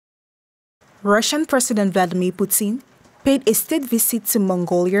Russian President Vladimir Putin paid a state visit to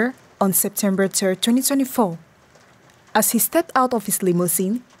Mongolia on September 3, 2024. As he stepped out of his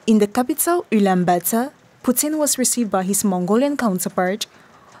limousine in the capital Ulaanbaatar, Putin was received by his Mongolian counterpart,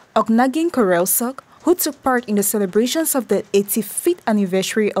 Ognagin Korelsuk, who took part in the celebrations of the 85th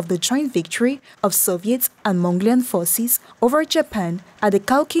anniversary of the joint victory of Soviet and Mongolian forces over Japan at the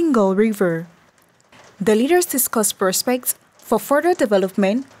Khalkhin River. The leaders discussed prospects for further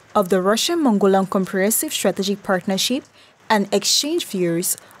development of the Russian-Mongolian Comprehensive Strategic Partnership and exchanged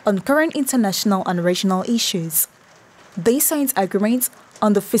views on current international and regional issues. They signed agreements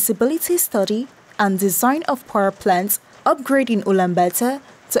on the feasibility study and design of power plants upgrade in Ulaanbaatar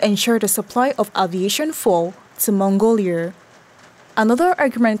to ensure the supply of aviation fuel to Mongolia. Another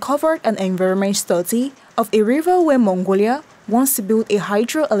agreement covered an environment study of a river where Mongolia wants to build a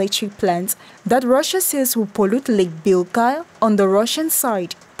hydroelectric plant that Russia says will pollute Lake Baikal on the Russian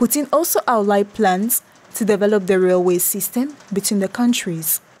side. Putin also outlined plans to develop the railway system between the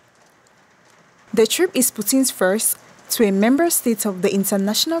countries. The trip is Putin's first to a member state of the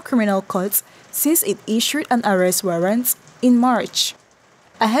International Criminal Court since it issued an arrest warrant in March.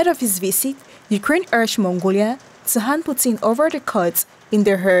 Ahead of his visit, Ukraine urged Mongolia to hand Putin over the court in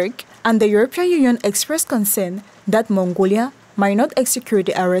The Hague, and the European Union expressed concern that Mongolia might not execute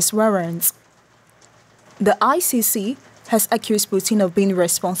the arrest warrant. The ICC has accused Putin of being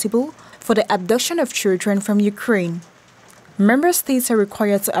responsible for the abduction of children from Ukraine. Member states are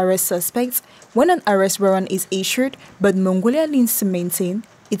required to arrest suspects when an arrest warrant is issued, but Mongolia needs to maintain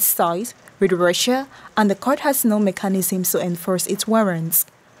its ties with Russia, and the court has no mechanisms to enforce its warrants.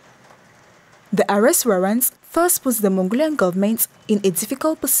 The arrest warrants first puts the Mongolian government in a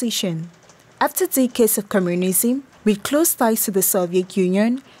difficult position. After decades of communism with close ties to the Soviet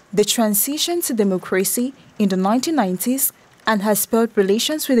Union, the transition to democracy in the 1990s and has spurred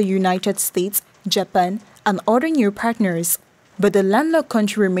relations with the United States, Japan, and other new partners. But the landlocked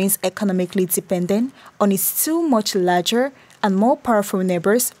country remains economically dependent on its two much larger and more powerful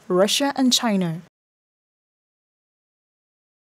neighbors, Russia and China.